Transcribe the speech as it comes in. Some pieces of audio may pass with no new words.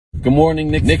Good morning,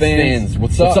 Knicks fans.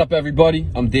 What's up, everybody?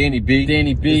 I'm Danny B.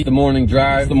 It's the morning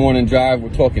drive.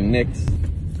 We're talking Knicks.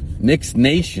 Knicks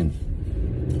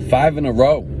Nation. 5 in a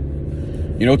row.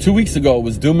 You know, 2 weeks ago, it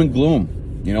was doom and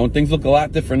gloom. You know, and things look a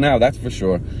lot different now, that's for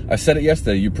sure. I said it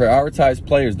yesterday. You prioritize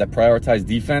players that prioritize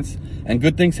defense, and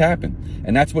good things happen.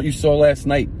 And that's what you saw last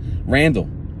night. Randall,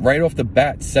 right off the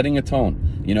bat, setting a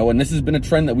tone. You know, and this has been a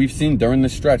trend that we've seen during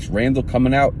this stretch. Randall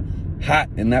coming out hot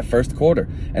in that first quarter,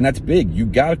 and that's big. You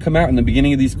got to come out in the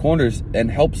beginning of these corners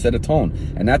and help set a tone,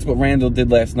 and that's what Randall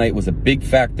did last night. Was a big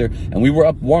factor, and we were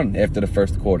up 1 after the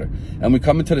first quarter, and we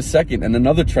come into the second. And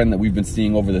another trend that we've been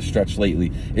seeing over the stretch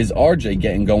lately is RJ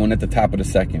getting going at the top of the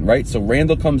second, right? So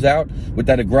Randall comes out with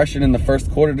that aggression in the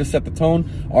first quarter to set the tone.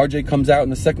 RJ comes out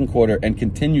in the second quarter and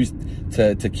continues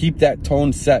to keep that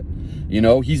tone set. You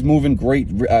know, he's moving great.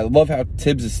 I love how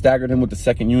Tibbs has staggered him with the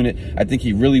second unit. I think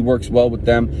he really works well with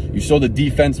them. You saw the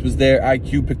defense was there.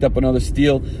 IQ picked up another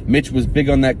steal. Mitch was big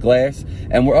on that glass.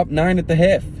 And we're up 9 at the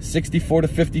half,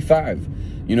 64-55.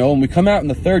 You know, when we come out in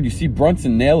the third, you see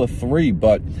Brunson nail a 3,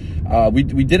 but we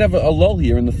did have a lull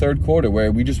here in the third quarter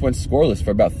where we just went scoreless for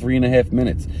about 3.5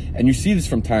 minutes. And you see this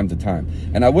from time to time.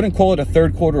 And I wouldn't call it a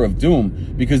third quarter of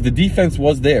doom because the defense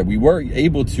was there. We were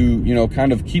able to, you know,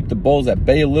 kind of keep the Bulls at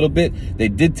bay a little bit. They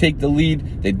did take the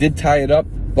lead. They did tie it up,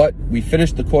 but we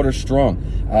finished the quarter strong.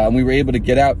 And we were able to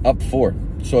get out up 4.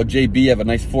 Saw JB have a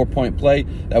nice 4-point play.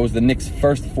 That was the Knicks'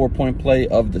 first 4-point play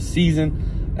of the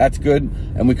season. That's good.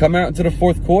 And we come out into the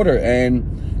fourth quarter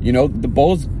and, you know, the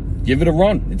Bulls give it a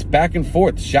run. It's back and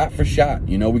forth, shot for shot.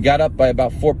 You know, we got up by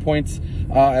about 4 points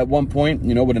at one point,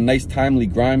 you know, with a nice timely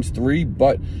Grimes 3,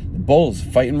 but the Bulls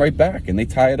fighting right back and they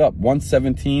tie it up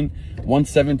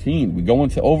 117-117. We go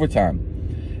into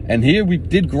overtime. And here we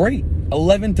did great.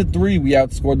 11-3, we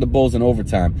outscored the Bulls in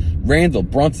overtime. Randall,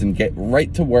 Brunson get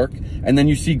right to work. And then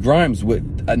you see Grimes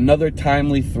with another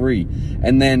timely 3.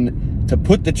 And then to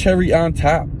put the cherry on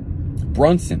top,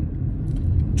 Brunson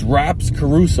drops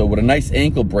Caruso with a nice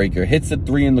ankle breaker, hits a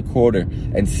 3 in the quarter,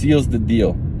 and seals the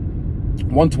deal.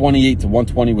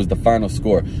 128-120 was the final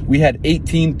score. We had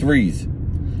 18 threes,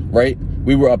 right?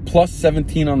 We were a plus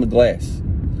 17 on the glass,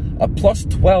 a plus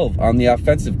 12 on the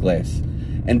offensive glass.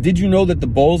 And did you know that the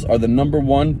Bulls are the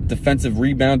 #1 defensive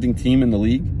rebounding team in the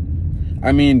league?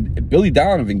 I mean, Billy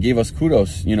Donovan gave us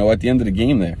kudos, you know, at the end of the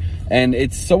game there. And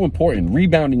it's so important.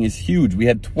 Rebounding is huge. We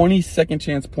had 20 second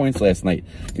chance points last night.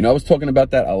 You know, I was talking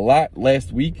about that a lot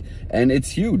last week, and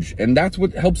it's huge. And that's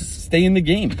what helps us stay in the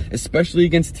game, especially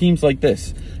against teams like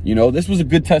this. You know, this was a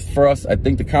good test for us. I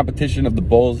think the competition of the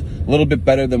Bulls, a little bit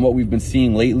better than what we've been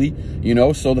seeing lately, you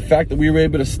know. So the fact that we were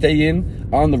able to stay in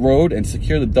on the road and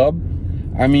secure the dub,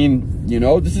 I mean, you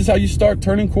know, this is how you start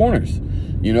turning corners.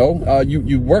 You know,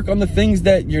 you work on the things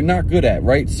that you're not good at,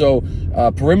 right? So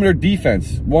perimeter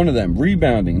defense, one of them.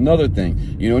 Rebounding, another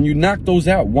thing. You know, and you knock those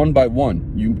out one by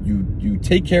one. You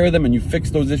take care of them and you fix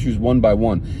those issues one by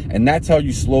one. And that's how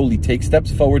you slowly take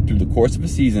steps forward through the course of a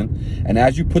season. And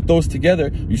as you put those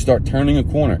together, you start turning a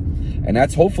corner. And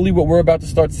that's hopefully what we're about to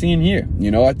start seeing here. You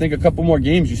know, I think a couple more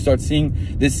games, you start seeing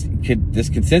this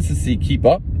consistency keep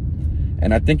up.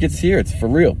 And I think it's here. It's for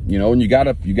real, you know, and you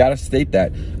gotta state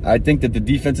that. I think that the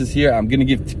defense is here. I'm gonna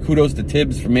give kudos to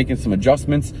Tibbs for making some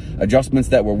adjustments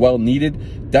that were well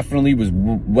needed. Definitely was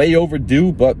way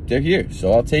overdue, but they're here,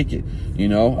 so I'll take it. You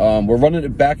know, we're running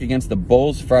it back against the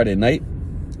Bulls Friday night.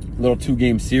 Little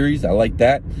 2-game series. I like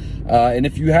that. And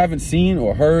if you haven't seen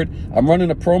or heard, I'm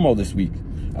running a promo this week.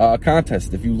 A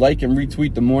contest. If you like and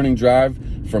retweet the morning drive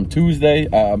from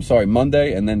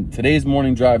Monday, and then today's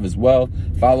morning drive as well,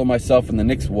 follow myself in the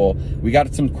Knicks wall. We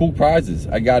got some cool prizes.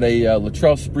 I got a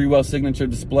Latrell Sprewell signature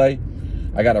display.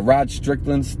 I got a Rod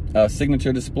Strickland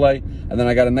signature display. And then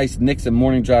I got a nice Knicks and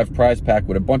morning drive prize pack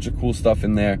with a bunch of cool stuff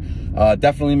in there.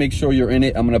 Definitely make sure you're in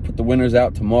it. I'm going to put the winners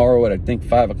out tomorrow at, I think,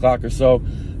 5 o'clock or so.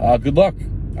 Good luck.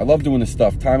 I love doing this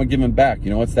stuff. Time of giving back. You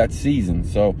know, it's that season.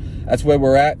 So that's where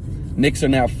we're at. Knicks are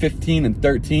now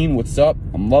 15-13. What's up?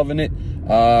 I'm loving it.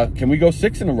 Can we go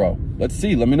 6 in a row? Let's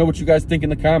see. Let me know what you guys think in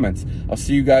the comments. I'll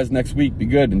see you guys next week. Be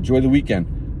good. Enjoy the weekend.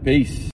 Peace.